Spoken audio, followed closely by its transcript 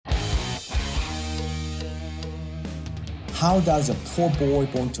How does a poor boy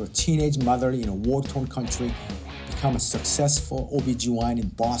born to a teenage mother in a war-torn country become a successful OBGYN in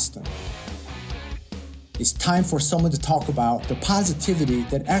Boston? It's time for someone to talk about the positivity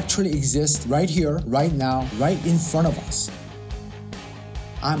that actually exists right here, right now, right in front of us.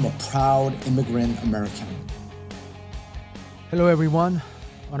 I'm a proud immigrant American. Hello everyone,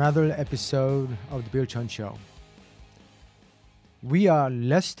 another episode of the Bill Chun Show. We are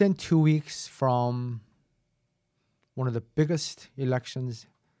less than 2 weeks from one of the biggest elections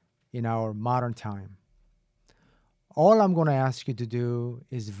in our modern time. All I'm going to ask you to do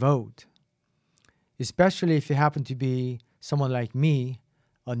is vote, especially if you happen to be someone like me,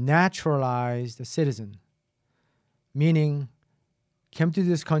 a naturalized citizen, meaning came to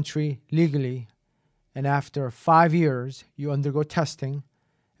this country legally, and after 5 years, you undergo testing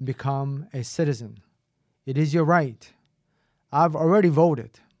and become a citizen. It is your right. I've already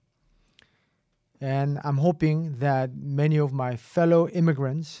voted. And I'm hoping that many of my fellow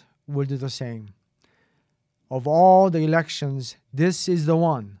immigrants will do the same. Of all the elections, this is the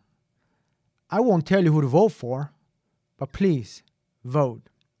one. I won't tell you who to vote for, but please vote.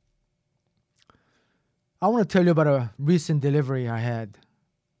 I want to tell you about a recent delivery I had.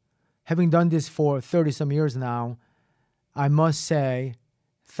 Having done this for 30-some years now, I must say,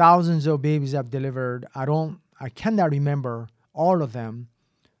 thousands of babies I've delivered. I cannot remember all of them,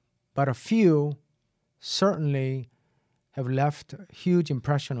 but a few certainly have left a huge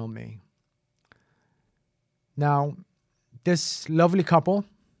impression on me. Now, this lovely couple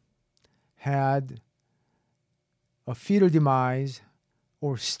had a fetal demise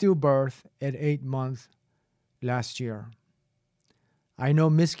or stillbirth at 8 months last year. I know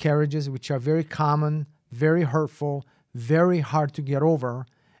miscarriages, which are very common, very hurtful, very hard to get over,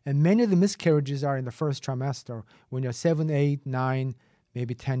 and many of the miscarriages are in the first trimester when you're 7, 8, 9,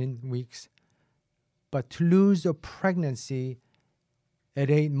 maybe 10 weeks. But to lose a pregnancy at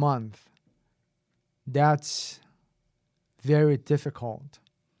 8 months, that's very difficult.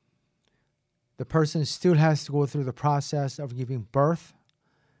 The person still has to go through the process of giving birth,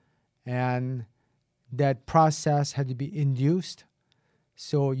 and that process had to be induced.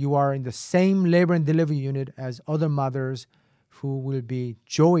 So you are in the same labor and delivery unit as other mothers who will be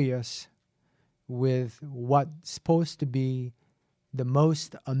joyous with what's supposed to be the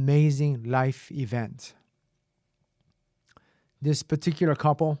most amazing life event. This particular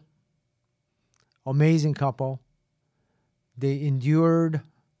couple, amazing couple, they endured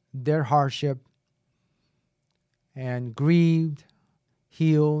their hardship and grieved,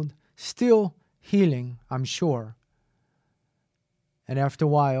 healed, still healing, I'm sure. And after a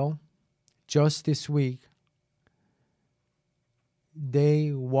while, just this week,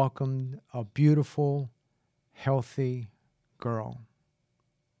 they welcomed a beautiful, healthy girl.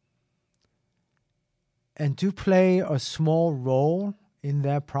 And to play a small role in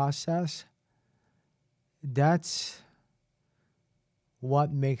that process, that's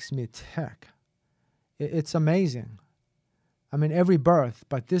what makes me tick. It's amazing. I mean, every birth,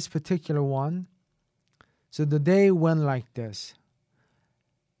 but this particular one. So the day went like this.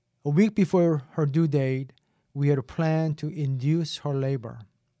 A week before her due date, we had a plan to induce her labor.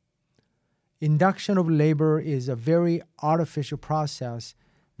 Induction of labor is a very artificial process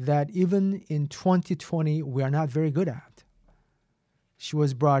that even in 2020, we are not very good at. She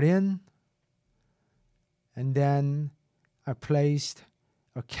was brought in, and then I placed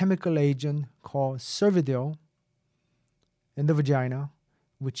a chemical agent called Cervidil in the vagina,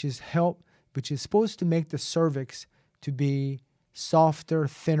 which is supposed to make the cervix to be softer,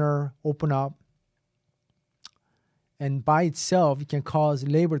 thinner, open up. And by itself, it can cause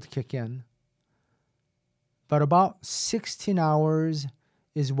labor to kick in. But about 16 hours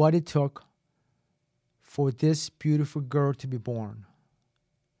is what it took for this beautiful girl to be born.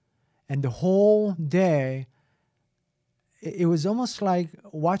 And the whole day, it was almost like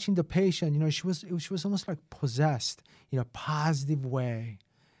watching the patient, she was almost like possessed in a positive way.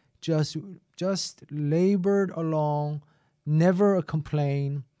 Just labored along, never a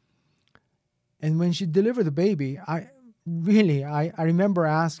complaint. And when she delivered the baby, I remember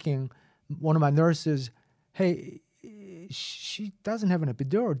asking one of my nurses, hey, she doesn't have an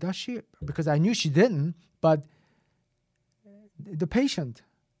epidural, does she? Because I knew she didn't, but the patient,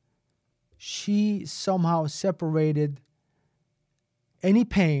 she somehow separated any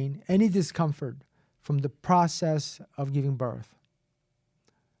pain, any discomfort from the process of giving birth.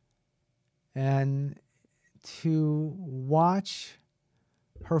 And to watch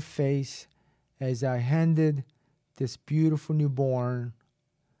her face as I handed this beautiful newborn,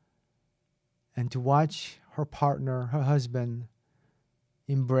 and to watch her partner, her husband,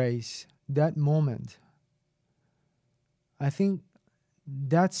 embrace that moment, I think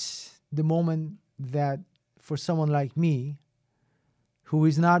that's the moment that for someone like me, who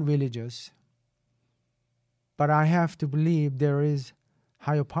is not religious, but I have to believe there is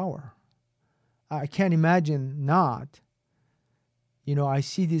higher power. I can't imagine not. I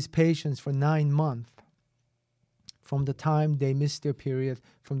see these patients for 9 months, from the time they miss their period,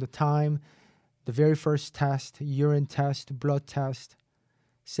 from the time the very first test, urine test, blood test,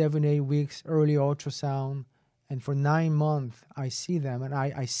 7-8 weeks, early ultrasound, and for 9 months I see them, and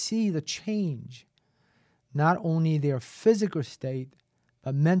I see the change, not only their physical state,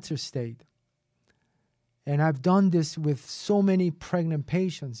 but mental state. And I've done this with so many pregnant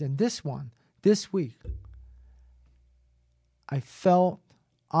patients, and this week, I felt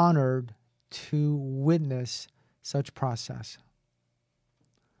honored to witness such process.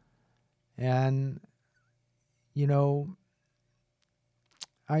 And,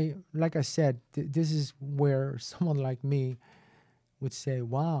 like I said, this is where someone like me would say,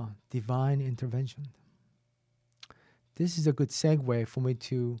 wow, divine intervention. This is a good segue for me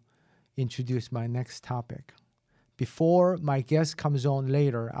to introduce my next topic. Before my guest comes on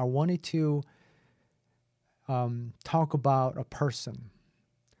later, I wanted to talk about a person.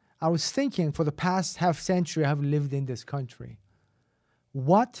 I was thinking, for the past half century I have lived in this country,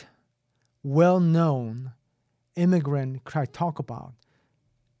 what well-known immigrant could I talk about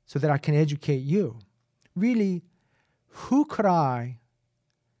so that I can educate you? Really, who could I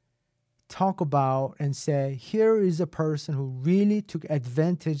talk about and say, here is a person who really took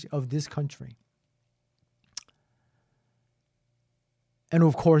advantage of this country? And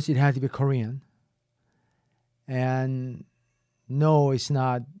of course, it had to be Korean. And no, it's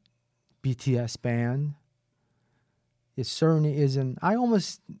not BTS band. It certainly isn't. I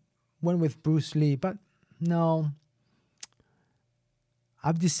almost went with Bruce Lee, but no.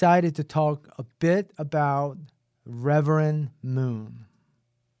 I've decided to talk a bit about Reverend Moon.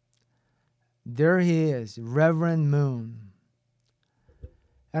 There he is, Reverend Moon.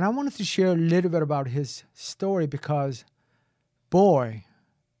 And I wanted to share a little bit about his story because, boy,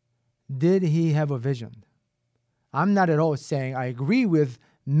 did he have a vision. I'm not at all saying I agree with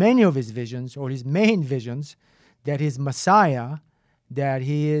many of his visions or his main visions, that he's Messiah, that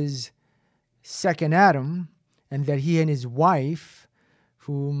he is second Adam, and that he and his wife,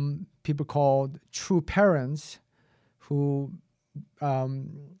 whom people called true parents, who,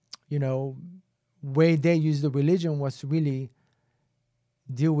 way they used the religion was to really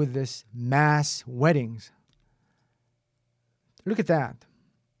deal with this mass weddings. Look at that.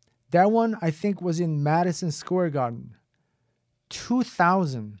 That one, I think, was in Madison Square Garden.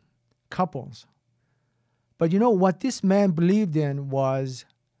 2,000 couples. But what this man believed in was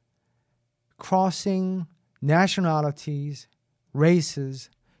crossing nationalities, races.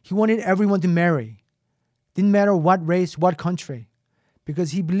 He wanted everyone to marry. Didn't matter what race, what country.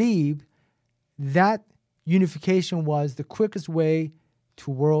 Because he believed that unification was the quickest way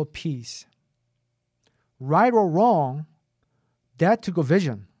to world peace. Right or wrong, that took a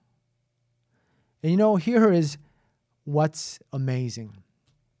vision. And here is what's amazing.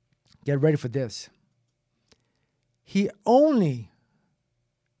 Get ready for this. He only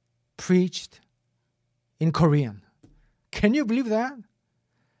preached in Korean. Can you believe that?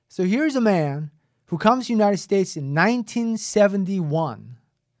 So here's a man who comes to the United States in 1971,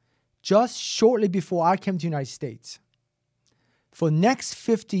 just shortly before I came to the United States. For the next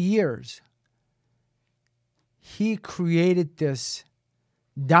 50 years, he created this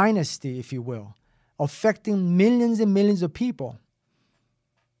dynasty, if you will, affecting millions and millions of people.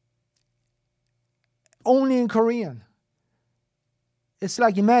 Only in Korean. It's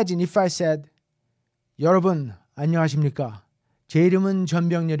like, imagine if I said, 여러분, 안녕하십니까? 제 이름은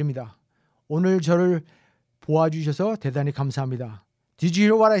전병렬입니다. 오늘 저를 보아주셔서 대단히 감사합니다. Did you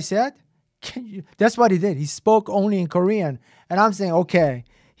hear what I said? That's what he did. He spoke only in Korean. And I'm saying, okay,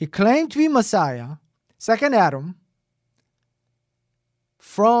 he claimed to be Messiah, second Adam,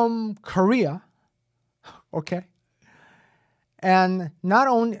 from Korea. Okay. And not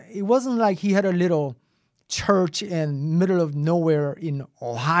only, it wasn't like he had a little church in middle of nowhere in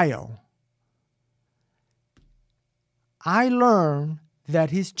Ohio. I learned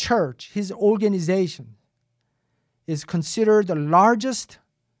that his church, his organization, is considered the largest,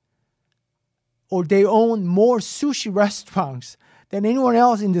 or they own more sushi restaurants than anyone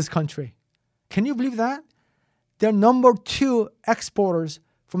else in this country. Can you believe that? They're number 2 exporters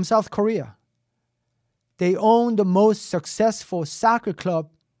from South Korea. They own the most successful soccer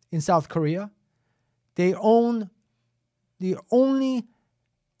club in South Korea. They own the only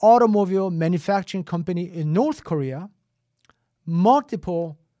automobile manufacturing company in North Korea,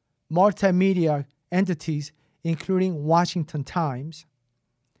 multiple multimedia entities including Washington Times.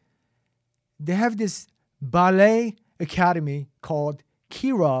 They have this ballet academy called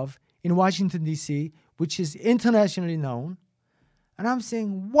Kirov in Washington, D.C., which is internationally known. And I'm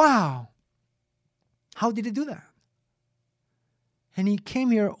saying, wow, how did he do that? And he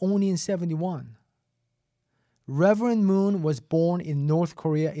came here only in 1971. Reverend Moon was born in North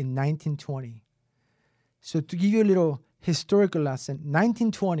Korea in 1920. So to give you a little historical lesson,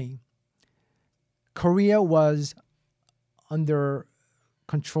 1920, Korea was under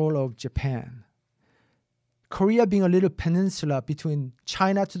control of Japan. Korea being a little peninsula between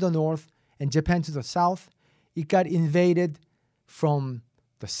China to the north and Japan to the south, it got invaded from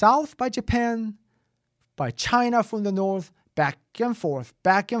the south by Japan, by China from the north, back and forth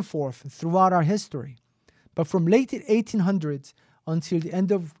throughout our history. But from late 1800s until the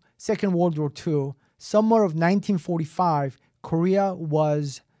end of Second World War II, summer of 1945, Korea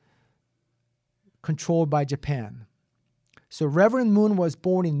was controlled by Japan. So Reverend Moon was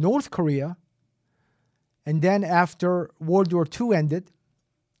born in North Korea, and then after World War II ended,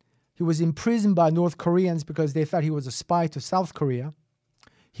 he was imprisoned by North Koreans because they thought he was a spy to South Korea.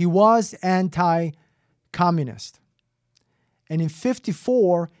 He was anti-communist. And in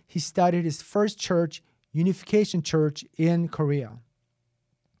 1954, he started his first church, Unification Church in Korea.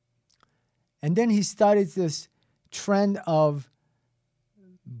 And then he started this trend of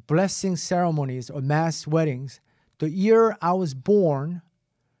blessing ceremonies or mass weddings. The year I was born,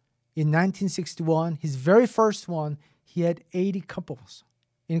 in 1961, his very first one, he had 80 couples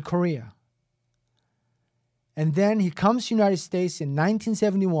in Korea. And then he comes to the United States in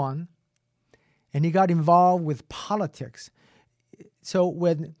 1971, and he got involved with politics. So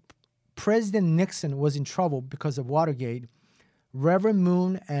when President Nixon was in trouble because of Watergate, Reverend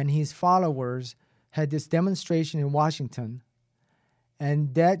Moon and his followers had this demonstration in Washington,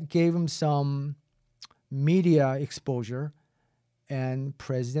 and that gave him some media exposure, and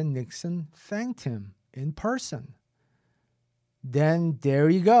President Nixon thanked him in person. Then there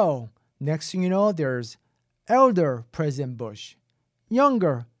you go. Next thing you know, there's elder President Bush,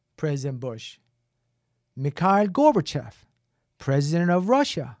 younger President Bush, Mikhail Gorbachev, President of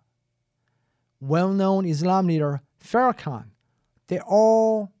Russia, well-known Islam leader Farrakhan. They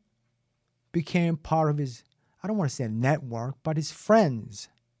all became part of his, I don't want to say network, but his friends.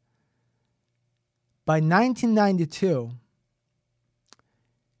 By 1992,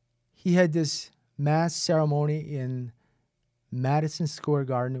 he had this mass ceremony in Madison Square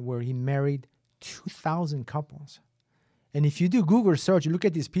Garden where he married 2,000 couples. And if you do Google search, you look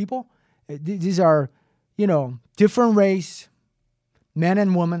at these people, these are, different race, men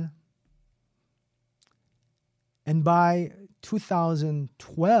and women. And by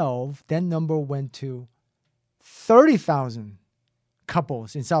 2012, that number went to 30,000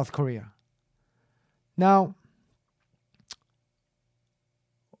 couples in South Korea. Now,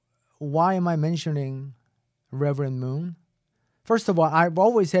 why am I mentioning Reverend Moon? First of all, I've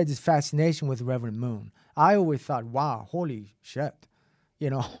always had this fascination with Reverend Moon. I always thought, wow, holy shit.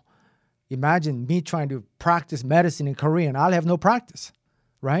 Imagine me trying to practice medicine in Korean. I'll have no practice,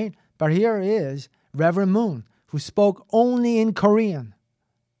 right? But here is Reverend Moon, who spoke only in Korean.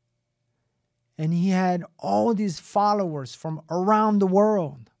 And he had all these followers from around the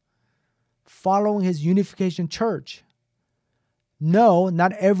world following his Unification Church. No,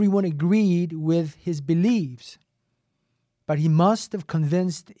 not everyone agreed with his beliefs, but he must have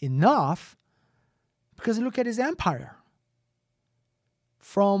convinced enough, because look at his empire.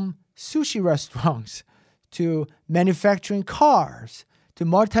 From sushi restaurants to manufacturing cars to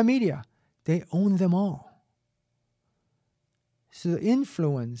multimedia, they own them all. So the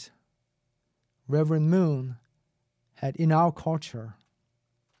influence Reverend Moon had in our culture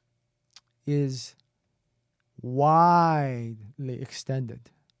is widely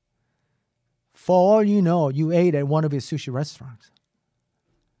extended. For all you know, you ate at one of his sushi restaurants.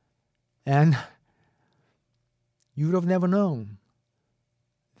 And you would have never known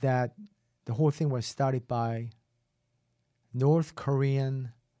that the whole thing was started by North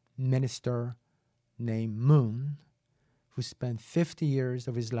Korean minister named Moon, who spent 50 years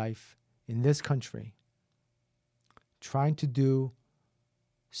of his life in this country trying to do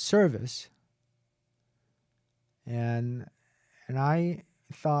service. And I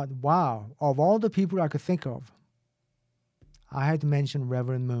thought, wow, of all the people I could think of, I had to mention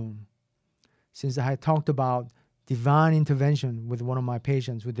Reverend Moon. Since I had talked about divine intervention with one of my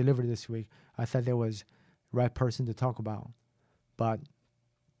patients who delivered this week, I thought that was the right person to talk about. But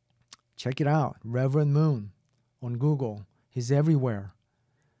check it out, Reverend Moon on Google. He's everywhere.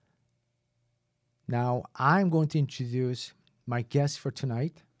 Now, I'm going to introduce my guest for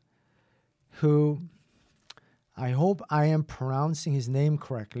tonight, who I hope I am pronouncing his name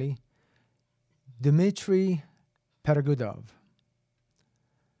correctly. Dmitry Peregudov.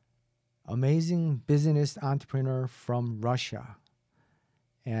 Amazing business entrepreneur from Russia.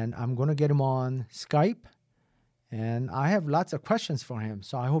 And I'm going to get him on Skype. And I have lots of questions for him,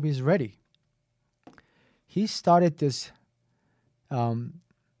 so I hope he's ready. He started this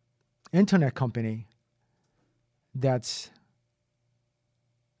internet company that's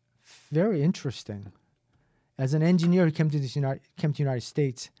very interesting. As an engineer, he came to the United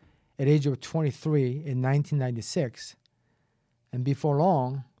States at the age of 23 in 1996. And before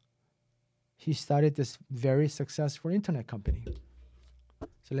long, he started this very successful internet company.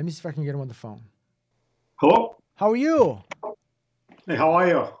 So let me see if I can get him on the phone. Hello? How are you? Hey, how are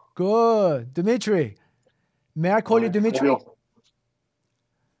you? Good. Dmitry. May I call you Dmitry?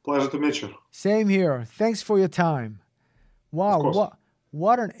 Pleasure to meet you. Same here. Thanks for your time. Wow,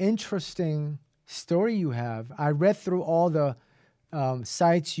 what an interesting story you have. I read through all the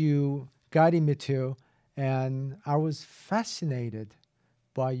sites you guided me to, and I was fascinated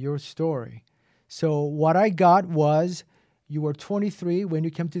by your story. So what I got was you were 23 when you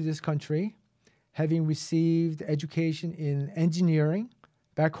came to this country, having received education in engineering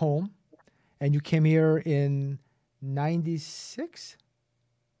back home, and you came here in 96?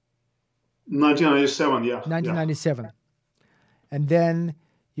 1997, yeah. 1997. Yeah. And then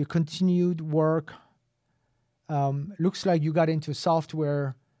you continued work. Looks like you got into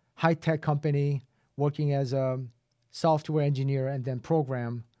software, high-tech company, working as a software engineer and then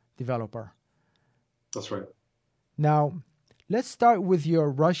program developer. That's right. Now, let's start with your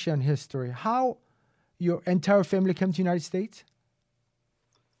Russian history. How your entire family came to the United States?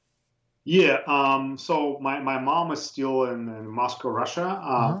 Yeah, so my mom is still in Moscow,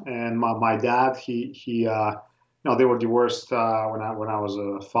 Russia, and my dad, they were divorced when I was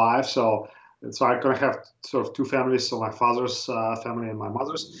 5, so I kind of have sort of two families, so my father's family and my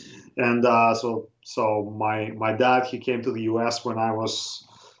mother's, and so my dad, he came to the U.S. when I was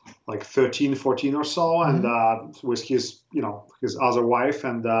like 13, 14 or so, and with his other wife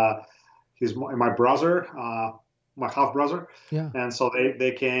and my brother. My half brother, and so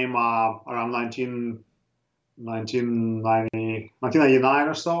they came around 1999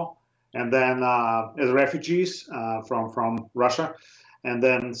 or so, and then as refugees from Russia, and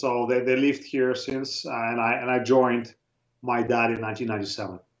then so they lived here since, and I joined my dad in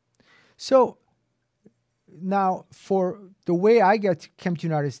 1997. So now, for the way I came to the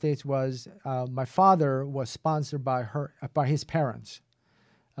United States was my father was sponsored by his parents.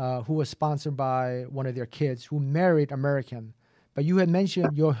 Who was sponsored by one of their kids who married American. But you had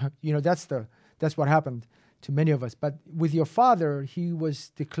mentioned that's what happened to many of us. But with your father, he was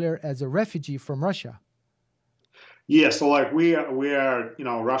declared as a refugee from Russia. Yeah, so like we are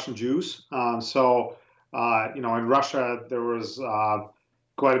Russian Jews. In Russia there was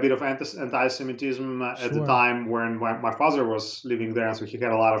quite a bit of anti-Semitism at the time when my father was living there, and so he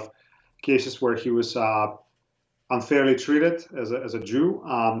had a lot of cases where he was unfairly treated as a Jew,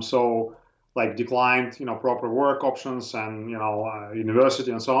 so like declined proper work options and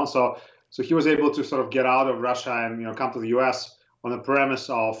university and so on. So he was able to sort of get out of Russia and come to the U.S. on the premise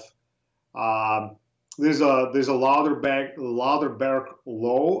of there's a Lauderberg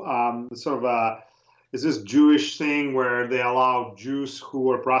law. It's this Jewish thing where they allow Jews who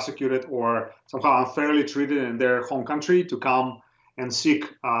were prosecuted or somehow unfairly treated in their home country to come and seek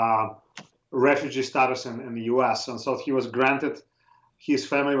refugee status in the U.S. And so his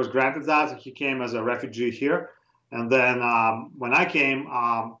family was granted that. He came as a refugee here. And then when I came,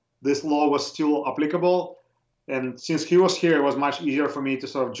 this law was still applicable. And since he was here, it was much easier for me to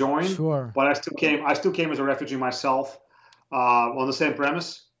sort of join. Sure. But I still came as a refugee myself on the same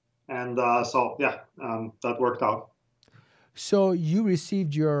premise. And that worked out. So you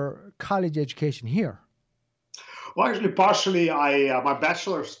received your college education here? Well, actually, partially, my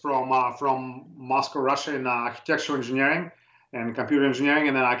bachelor's from Moscow, Russia, in architectural engineering and computer engineering,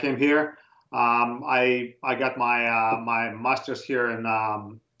 and then I came here. I got my master's here, and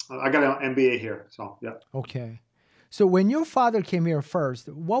I got an MBA here. So yeah. Okay, so when your father came here first,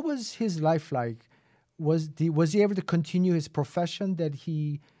 what was his life like? Was he able to continue his profession that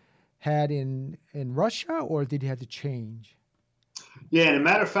he had in Russia, or did he have to change? Yeah, as a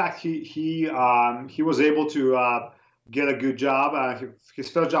matter of fact, he was able to get a good job. His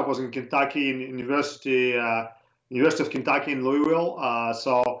first job was in Kentucky, in University of Kentucky in Louisville.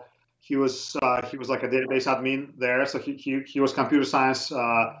 So he was like a database admin there. So he was computer science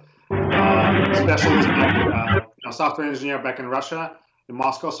specialist, software engineer back in Russia, in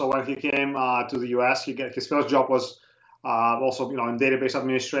Moscow. So when he came to the U.S., his first job was also in database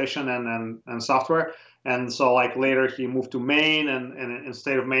administration and software. And so like later he moved to Maine, and in the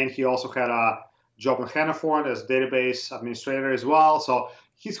state of Maine, he also had a job in Hannaford as database administrator as well. So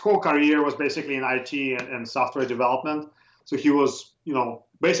his whole career was basically in IT and software development. So he was,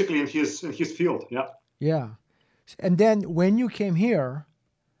 basically in his field. Yeah. Yeah. And then when you came here,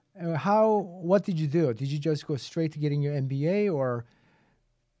 what did you do? Did you just go straight to getting your MBA, or?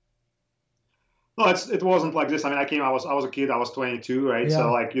 No, it wasn't like this. I mean, I was a kid. I was 22, right? Yeah.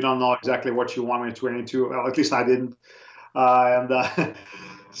 So like you don't know exactly what you want when you're 22. Well, at least I didn't.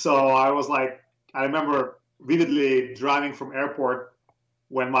 So I was like, I remember vividly driving from airport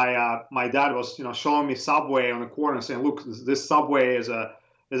when my dad was showing me Subway on the corner and saying, look, this Subway is a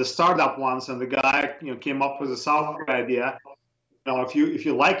startup once, and the guy came up with a Subway idea. If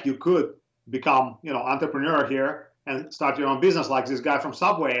you like, you could become entrepreneur here and start your own business like this guy from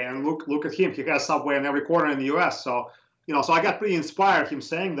Subway. And look at him, he has Subway in every corner in the U.S. So so I got pretty inspired him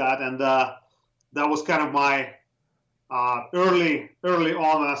saying that, and that was kind of my early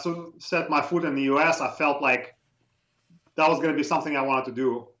on. When I set my foot in the U.S., I felt like that was going to be something I wanted to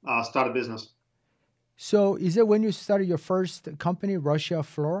do, start a business. So is it when you started your first company, Russia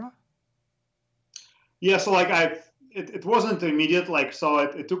Flora? Yeah, so like it wasn't immediate, like, so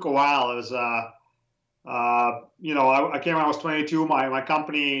it took a while. It was I came when I was 22. My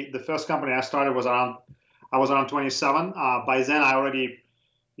company, the first company I started I was around 27. By then I already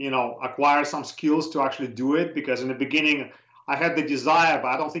acquired some skills to actually do it, because in the beginning I had the desire, but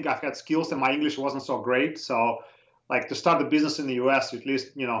I don't think I've had skills, and my English wasn't so great. So like to start a business in the US, you at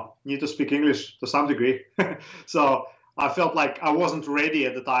least need to speak English to some degree. So I felt like I wasn't ready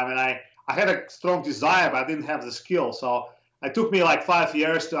at the time, and I had a strong desire, but I didn't have the skill. So it took me like 5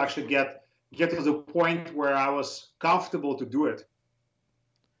 years to actually get to the point where I was comfortable to do it.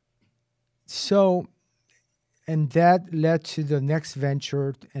 So, and that led to the next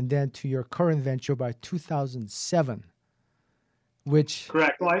venture, and then to your current venture by 2007, which...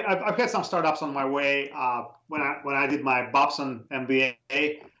 Correct. Well, I've had some startups on my way. When I did my Babson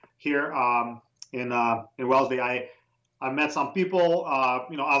MBA here in Wellesley, I met some people,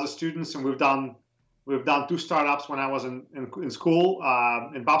 other students, and we've done 2 startups when I was in school.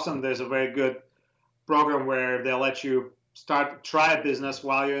 In Babson, there's a very good program where they'll let you try a business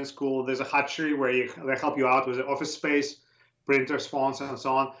while you're in school. There's a hatchery where they help you out with the office space, printers, phones, and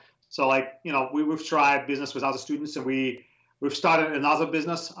so on. So like, we've tried business with other students, and we've started another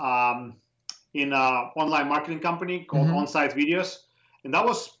business in an online marketing company called On-Site Videos, and that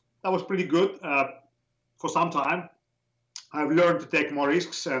was pretty good for some time. I've learned to take more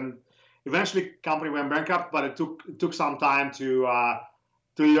risks, and eventually company went bankrupt, but it took some time to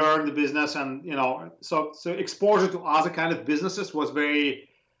learn the business, and so exposure to other kind of businesses was very,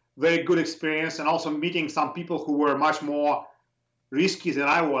 very good experience, and also meeting some people who were much more risky than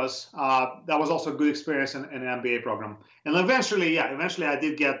I was. That was also a good experience in an MBA program. And eventually I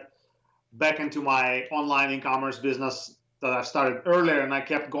did get back into my online e-commerce business that I started earlier, and I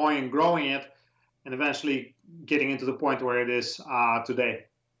kept going and growing it, and eventually getting into the point where it is today.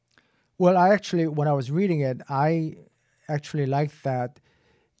 Well, when I was reading it, I actually liked that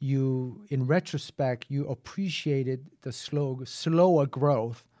in retrospect, you appreciated the slower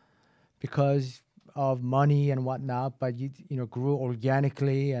growth because of money and whatnot, but you grew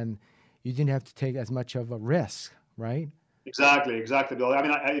organically, and you didn't have to take as much of a risk, right? Exactly, Bill. I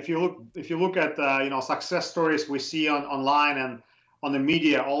mean, if you look at success stories we see online and on the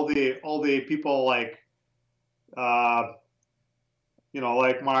media, all the people like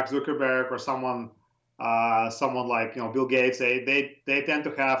like Mark Zuckerberg or someone like Bill Gates, they tend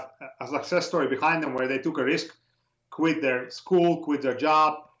to have a success story behind them where they took a risk, quit their school, quit their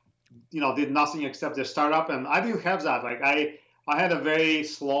job, did nothing except their startup. And I didn't have that. Like I had a very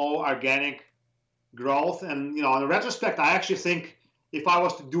slow organic growth, and in retrospect, I actually think if I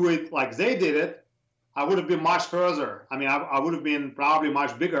was to do it like they did it, I would have been much further. I mean, I would have been probably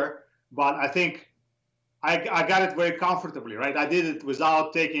much bigger, but I think I got it very comfortably, right? I did it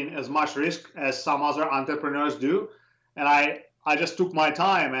without taking as much risk as some other entrepreneurs do. And I just took my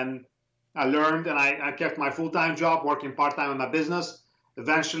time, and I learned, and I kept my full-time job, working part-time in my business.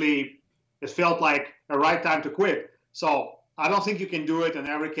 Eventually, it felt like a right time to quit. So I don't think you can do it in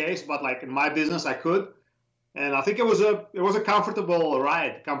every case, but like in my business, I could. And I think it was a comfortable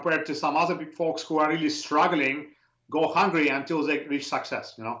ride compared to some other folks who are really struggling, go hungry until they reach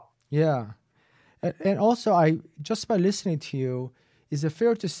success, Yeah. And also, just by listening to you, is it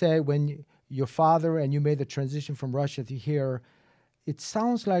fair to say when your father and you made the transition from Russia to here, it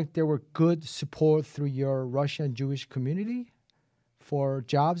sounds like there were good support through your Russian Jewish community for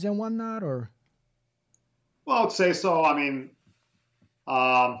jobs and whatnot, or? Well, I would say so. I mean,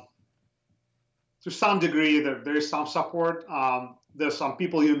 to some degree, there is some support. There's some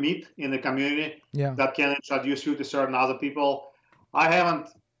people you meet in the community that can introduce you to certain other people. I haven't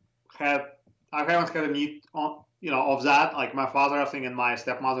had a need on, of that. Like my father, I think, and my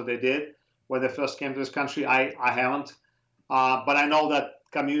stepmother, they did when they first came to this country. I haven't, but I know that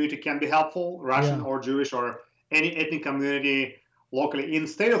community can be helpful, Russian or Jewish or any ethnic community locally. In the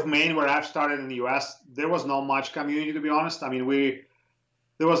state of Maine, where I've started in the U.S., there was not much community, to be honest. I mean,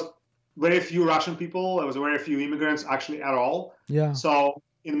 there was very few Russian people. There was very few immigrants actually at all. Yeah. So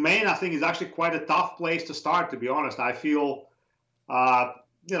in Maine, I think it's actually quite a tough place to start, to be honest. I feel, I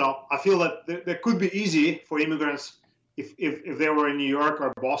feel that that could be easy for immigrants if they were in New York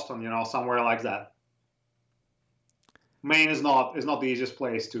or Boston, somewhere like that. Maine is not the easiest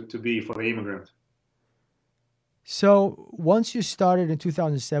place to be for the immigrant. So once you started in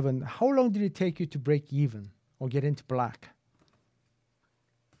 2007, how long did it take you to break even or get into black?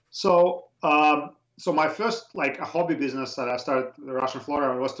 So my first a hobby business that I started, the Russian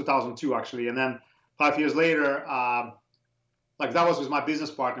Flora, was 2002 actually, and then 5 years later, that was with my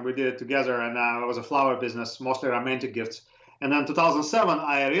business partner. We did it together, and it was a flower business, mostly romantic gifts. And then 2007,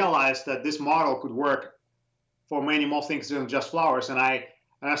 I realized that this model could work for many more things than just flowers, and I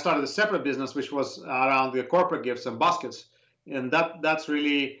started a separate business which was around the corporate gifts and baskets, and that's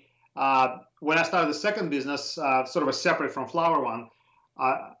really when I started the second business, sort of a separate from flower one.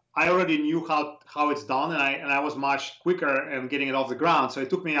 I already knew how it's done, and I was much quicker in getting it off the ground. So it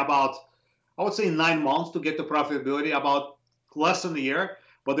took me about, I would say, 9 months to get to profitability, about less than a year.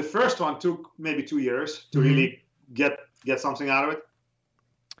 But the first one took maybe 2 years to really get something out of it.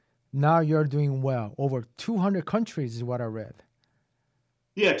 Now you're doing well. Over 200 countries is what I read.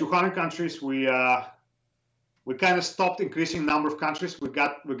 Yeah, 200 countries. We kind of stopped increasing number of countries. We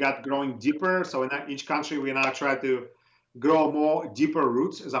got growing deeper. So in each country, we now try to grow more deeper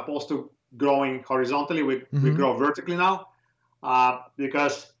roots as opposed to growing horizontally. We grow vertically now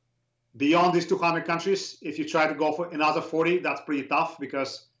because beyond these 200 countries, if you try to go for another 40, that's pretty tough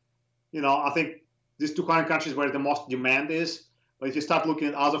because, I think these 200 countries where the most demand is. But if you start looking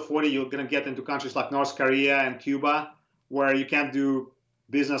at other 40, you're going to get into countries like North Korea and Cuba where you can't do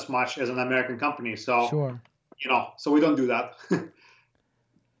business much as an American company. So, sure. So we don't do that.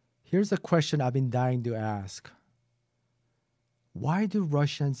 Here's a question I've been dying to ask. Why do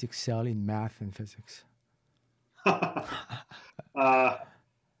Russians excel in math and physics?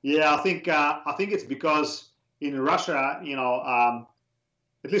 Yeah, I think it's because in Russia,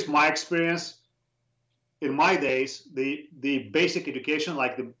 at least my experience in my days, the basic education,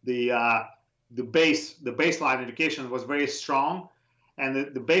 like the baseline education, was very strong, and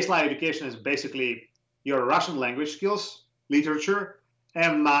the baseline education is basically your Russian language skills, literature,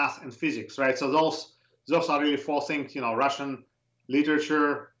 and math and physics, right? So those are really four things, Russian,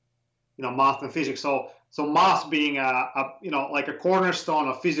 literature, math and physics. So math being like a cornerstone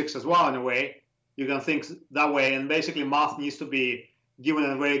of physics as well, in a way, you can think that way. And basically math needs to be given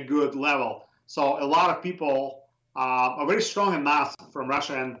at a very good level. So a lot of people are very strong in math from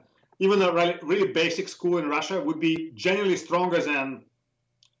Russia, and even the really basic school in Russia would be generally stronger than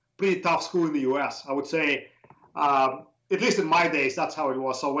pretty tough school in the US. I would say, at least in my days, that's how it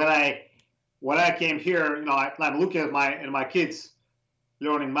was. So when I came here, I'm looking at my kids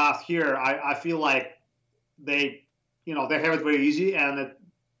learning math here. I feel like they have it very easy, and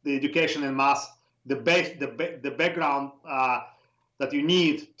the education in math, the background that you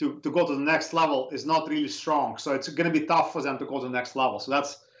need to go to the next level is not really strong. So it's going to be tough for them to go to the next level. So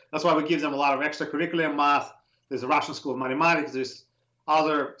that's why we give them a lot of extracurricular math. There's a Russian School of Mathematics. There's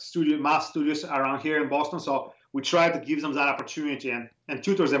other math studios around here in Boston. So we try to give them that opportunity and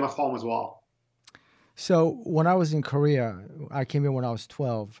tutor them at home as well. So when I was in Korea, I came here when I was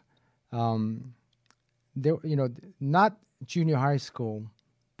 12. There, not junior high school,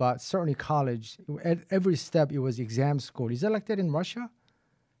 but certainly college. At every step, it was exam school. Is that like that in Russia?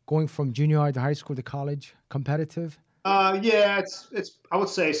 Going from junior high to high school to college, competitive? Yeah, it's. I would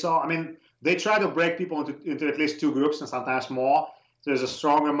say so. I mean, they try to break people into at least two groups and sometimes more. So there's a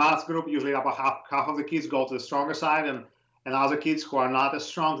stronger math group. Usually about half of the kids go to the stronger side, and other kids who are not as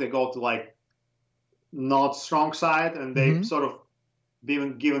strong, they go to like not strong side, and they sort of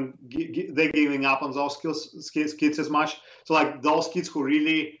they're giving up on those kids as much. So like those kids who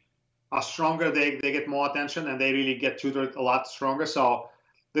really are stronger, they get more attention and they really get tutored a lot stronger. So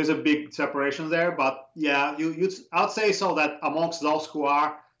there's a big separation there. But yeah, I'd say so that amongst those who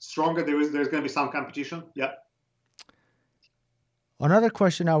are stronger, there's going to be some competition. Yeah. Another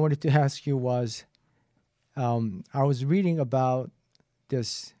question I wanted to ask you was, I was reading about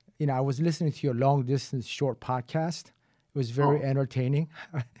this. I was listening to your long distance short podcast. It was very entertaining.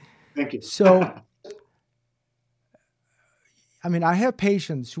 Thank you. So I mean, I have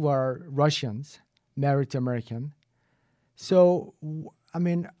patients who are Russians, married to American. So, I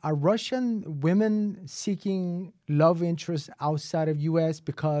mean, are Russian women seeking love interest outside of U.S.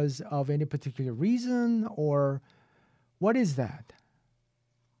 because of any particular reason, or what is that?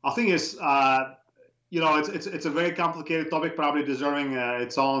 I think it's a very complicated topic, probably deserving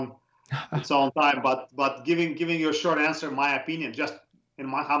its own time. But giving you a short answer, my opinion, just in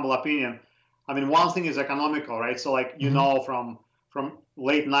my humble opinion, I mean, one thing is economical, right? So like from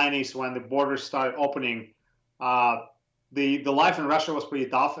late '90s when the borders started opening, the life in Russia was pretty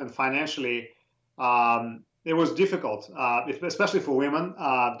tough, and financially, it was difficult, especially for women,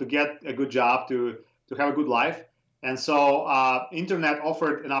 to get a good job, to have a good life. And so internet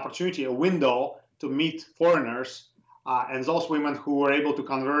offered an opportunity, a window to meet foreigners, and those women who were able to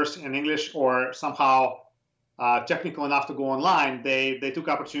converse in English or somehow technical enough to go online, they took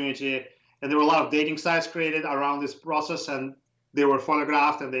opportunity, and there were a lot of dating sites created around this process, and they were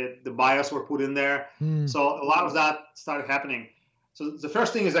photographed, and the bios were put in there. So a lot of that started happening. So the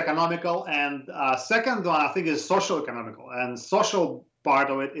first thing is economical, and second one I think is social economical, and social part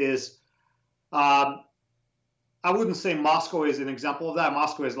of it is. I wouldn't say Moscow is an example of that.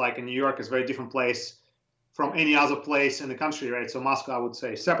 Moscow is like in New York, is a very different place from any other place in the country, right? So Moscow, I would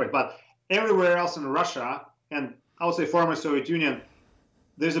say, separate. But everywhere else in Russia, and I would say former Soviet Union,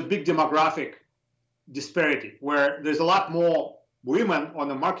 there's a big demographic disparity where there's a lot more women on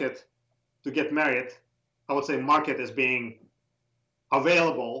the market to get married. I would say market as being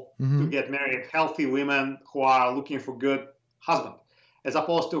available to get married, healthy women who are looking for good husband, as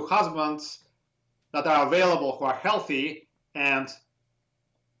opposed to husbands that are available who are healthy and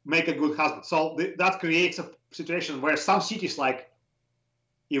make a good husband. So that creates a situation where some cities like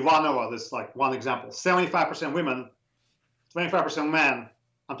Ivanovo, this is like one example, 75% women, 25% men.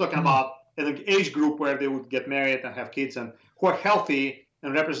 I'm talking about an age group where they would get married and have kids and who are healthy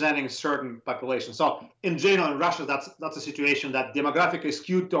and representing a certain population. So in general, in Russia, that's a situation that demographically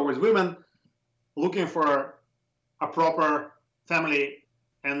skewed towards women looking for a proper family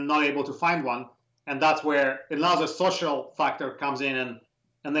and not able to find one. And that's where another social factor comes in,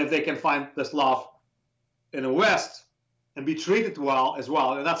 and if they can find this love in the West and be treated well as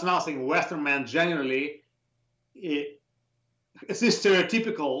well, and that's another thing. Western men generally, it's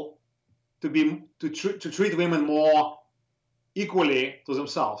stereotypical to treat women more equally to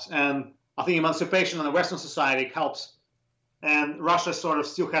themselves, and I think emancipation in the Western society helps. And Russia sort of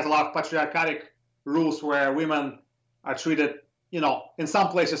still has a lot of patriarchal rules where women are treated, in some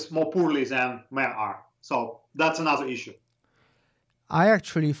places more poorly than men are. So that's another issue. I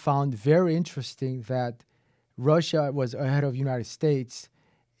actually found very interesting that Russia was ahead of the United States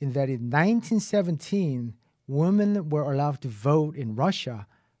in that in 1917, women were allowed to vote in Russia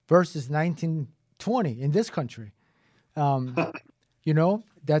versus 1920 in this country.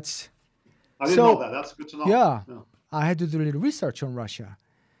 That's... I didn't know that. That's good to know. Yeah. I had to do a little research on Russia.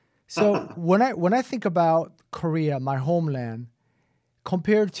 So when I think about Korea, my homeland,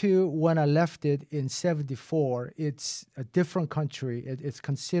 compared to when I left it in 1974, it's a different country. It's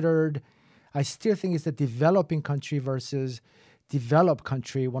considered, I still think it's a developing country versus developed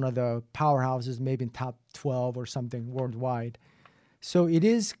country, one of the powerhouses, maybe in top 12 or something worldwide. So it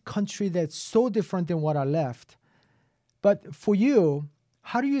is a country that's so different than what I left. But for you,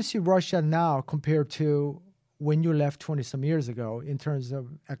 how do you see Russia now compared to when you left 20-some years ago in terms of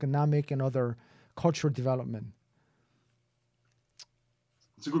economic and other cultural development?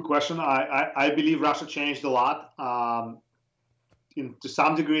 It's a good question. I believe Russia changed a lot. To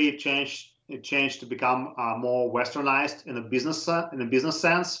some degree, it changed to become more westernized in a business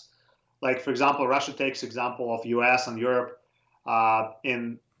sense. Like, for example, Russia takes example of U.S. and Europe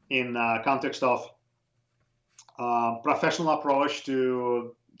in context of professional approach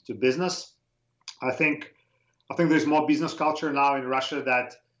to business. I think there's more business culture now in Russia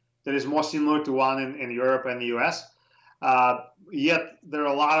that is more similar to one in Europe and the U.S. Yet there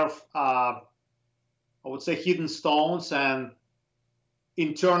are a lot of, I would say, hidden stones and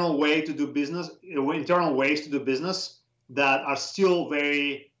internal ways to do business that are still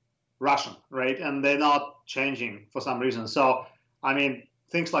very Russian, right? And they're not changing for some reason. So, I mean,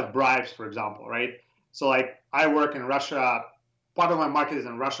 things like bribes, for example, right? So, like, I work in Russia. Part of my market is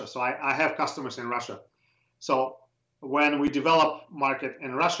in Russia, so I have customers in Russia. So when we develop market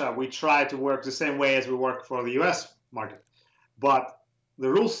in Russia, we try to work the same way as we work for the U.S. market. But the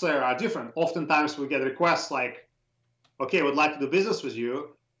rules there are different. Oftentimes we get requests like, okay, we'd like to do business with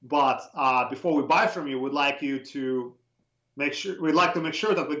you, but before we buy from you, we'd like to make sure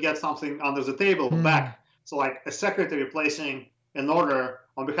that we get something under the table back. So like a secretary placing an order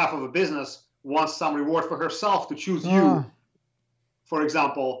on behalf of a business wants some reward for herself to choose you for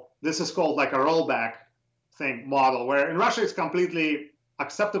example, this is called like a rollback thing model, where in Russia it's completely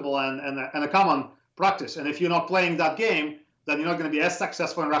acceptable and a common practice. And if you're not playing that game, then you're not going to be as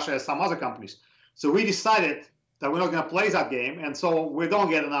successful in Russia as some other companies. So we decided that we're not going to play that game, and so we don't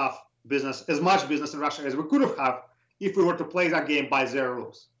get enough business, as much business in Russia as we could have if we were to play that game by their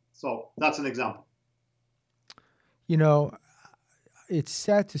rules. So that's an example. You know, it's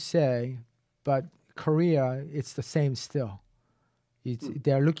sad to say, but Korea, it's the same still.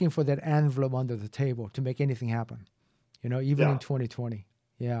 They're looking for that envelope under the table to make anything happen, you know, even in 2020.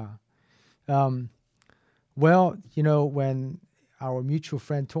 Yeah. Well, you know, when our mutual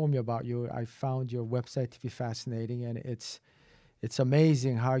friend told me about you, I found your website to be fascinating, and it's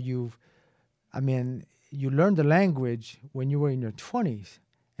amazing how you learned the language when you were in your 20s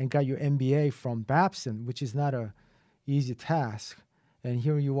and got your MBA from Babson, which is not a easy task. And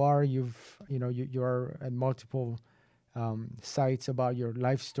here you are, you're at multiple sites about your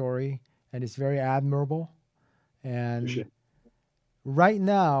life story, and it's very admirable. And right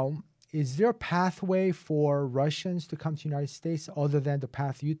now, is there a pathway for Russians to come to the United States other than the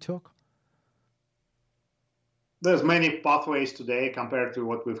path you took? There's many pathways today compared to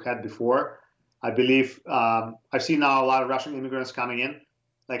what we've had before. I believe I've seen now a lot of Russian immigrants coming in.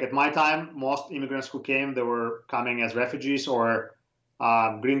 Like at my time, most immigrants who came, they were coming as refugees or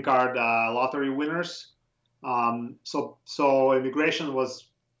green card lottery winners. So immigration was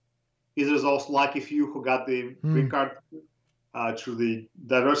either those lucky few who got the green card through the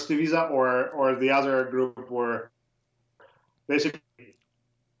diversity visa, or the other group were basically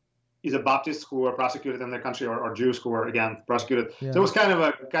either Baptists who were prosecuted in their country, or Jews who were again prosecuted. Yeah. So it was kind of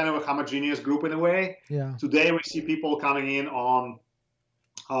a homogeneous group in a way. Yeah. Today we see people coming in on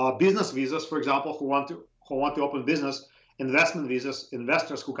business visas, for example, who want to open business, investment visas,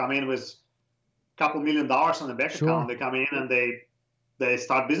 investors who come in with a couple $1 million on the bank account. They come in and they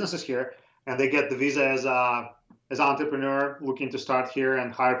start businesses here, and they get the visa as an entrepreneur looking to start here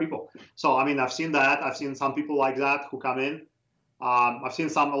and hire people. So I mean, I've seen that. I've seen some people like that who come in. I've seen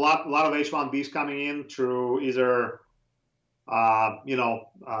a lot of H-1Bs coming in through either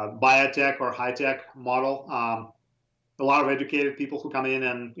biotech or high tech model. A lot of educated people who come in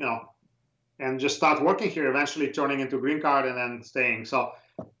and just start working here, eventually turning into green card and then staying. So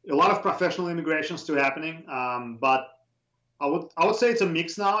a lot of professional immigration still happening, but I would say it's a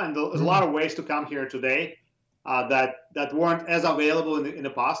mix now, and there's a lot of ways to come here today that weren't as available in the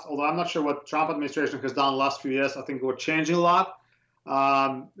past. Although I'm not sure what Trump administration has done the last few years. I think we're changing a lot.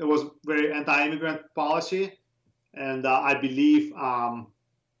 It was very anti-immigrant policy, and I believe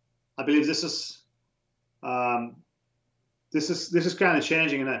this is kind of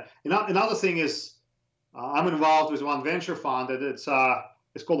changing. And another thing is, I'm involved with one venture fund that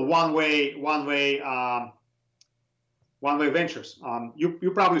it's called One Way Ventures.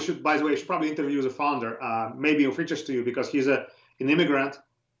 You probably should, by the way, interview the founder. Maybe of interest to you because he's an immigrant.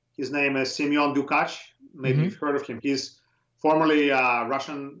 His name is Semyon Dukach. Maybe you've heard of him. He's formerly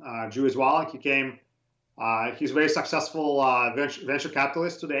Russian Jew as well. He came. He's a very successful venture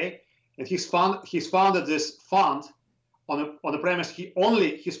capitalist today, and he's founded this fund on the premise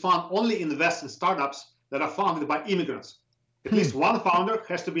his fund only invests in startups that are founded by immigrants. At least one founder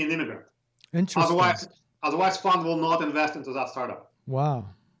has to be an immigrant. Interesting. Otherwise, fund will not invest into that startup. Wow.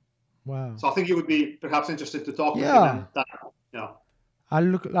 So I think you would be perhaps interested to talk with him. I'll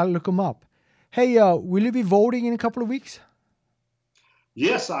look him up. Hey, will you be voting in a couple of weeks?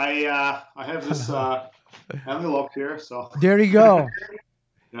 Yes, I have this envelope here. So there you go.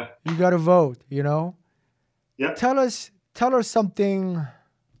 Yeah. You got to vote. You know. Yeah. Tell us something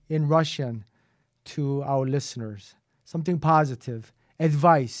in Russian to our listeners. Something positive,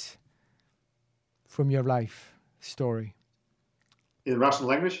 advice from your life story. In Russian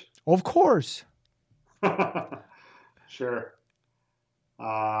language? Of course. Sure.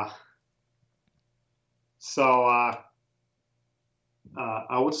 I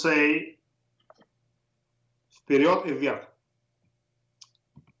would say вперед и вверх.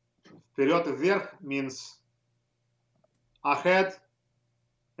 Вперед и вверх means ahead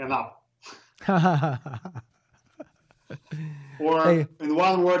and up. Or in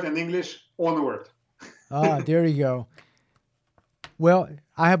one word in English, onward. There you go. Well,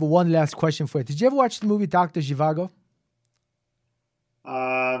 I have one last question for you. Did you ever watch the movie Dr. Zhivago?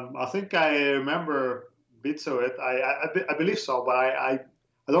 I think I remember bits of it. I believe so, but I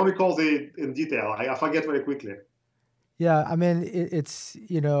don't recall in detail. I forget very quickly. Yeah, I mean, it's,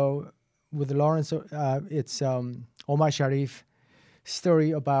 with Lawrence, it's Omar Sharif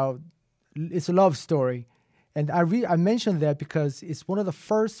story about, it's a love story. And I mentioned that because it's one of the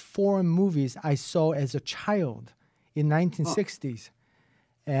first foreign movies I saw as a child in 1960s.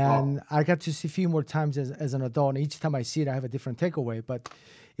 And I got to see a few more times as an adult. And each time I see it, I have a different takeaway. But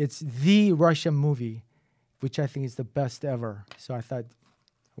it's the Russian movie, which I think is the best ever. So I thought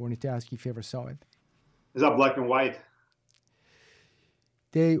I wanted to ask you if you ever saw it. Is that black and white?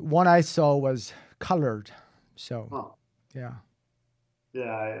 The one I saw was colored. So, yeah.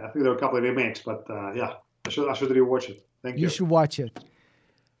 Yeah, I think there are a couple of remakes, but yeah, I should rewatch it. Thank you. You should watch it.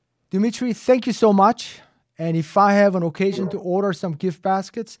 Dmitry, thank you so much. And if I have an occasion to order some gift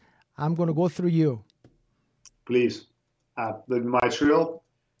baskets, I'm going to go through you. Please. My trill,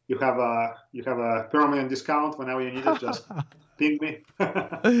 you have a permanent discount whenever you need it. Just ping me.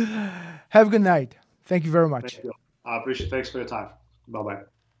 Have a good night. Thank you very much. Thank you. I appreciate it. Thanks for your time. Bye-bye.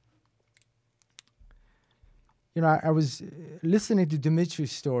 You know, I was listening to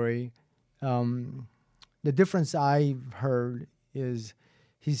Dmitry's story. The difference I've heard is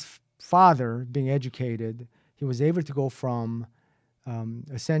his father being educated. He was able to go from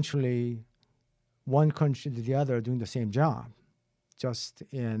essentially one country to the other doing the same job, just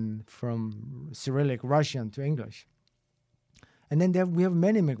from Cyrillic Russian to English. And then we have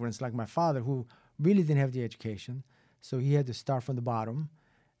many immigrants like my father who really didn't have the education, so he had to start from the bottom.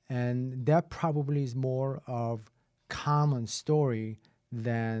 And that probably is more of common story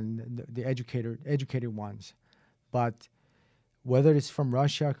than the educated ones. But whether it's from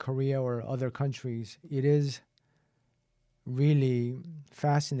Russia, Korea, or other countries, it is really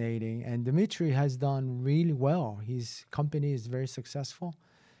fascinating. And Dmitry has done really well. His company is very successful.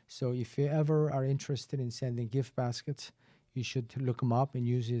 So if you ever are interested in sending gift baskets, you should look him up and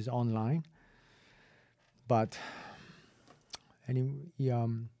use his online. But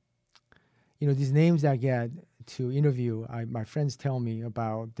these names I get to interview, my friends tell me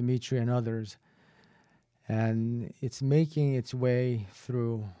about Dmitry and others, and it's making its way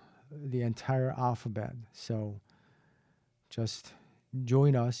through the entire alphabet. So just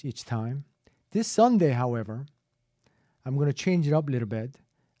join us each time. This Sunday, however, I'm going to change it up a little bit.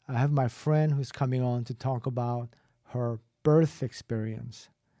 I have my friend who's coming on to talk about her birth experience.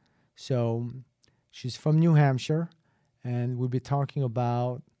 So she's from New Hampshire, and we'll be talking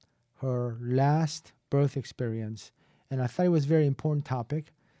about her last birth experience. And I thought it was a very important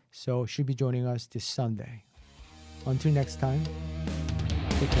topic, so she'll be joining us this Sunday. Until next time,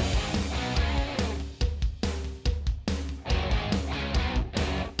 take care.